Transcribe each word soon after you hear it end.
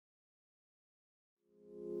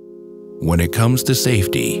When it comes to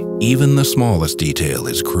safety, even the smallest detail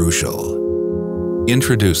is crucial.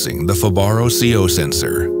 Introducing the FIBARO CO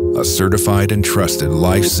Sensor, a certified and trusted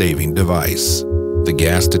life-saving device. The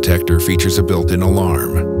gas detector features a built-in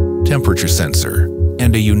alarm, temperature sensor,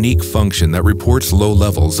 and a unique function that reports low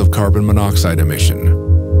levels of carbon monoxide emission.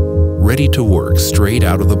 Ready to work straight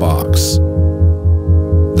out of the box.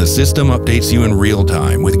 The system updates you in real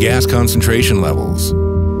time with gas concentration levels,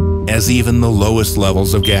 as even the lowest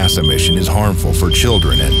levels of gas emission is harmful for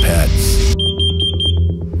children and pets.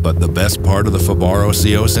 But the best part of the FIBARO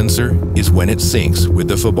CO Sensor is when it syncs with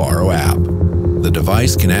the FIBARO app. The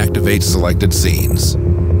device can activate selected scenes.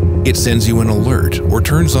 It sends you an alert or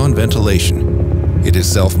turns on ventilation. It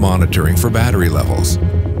is self-monitoring for battery levels.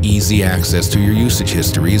 Easy access to your usage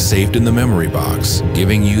history is saved in the memory box,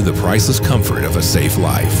 giving you the priceless comfort of a safe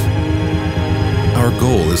life. Our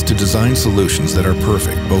goal is to design solutions that are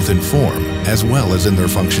perfect both in form as well as in their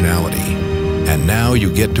functionality. And now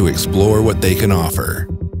you get to explore what they can offer.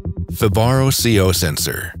 FIBARO CO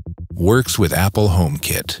Sensor works with Apple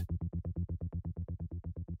HomeKit.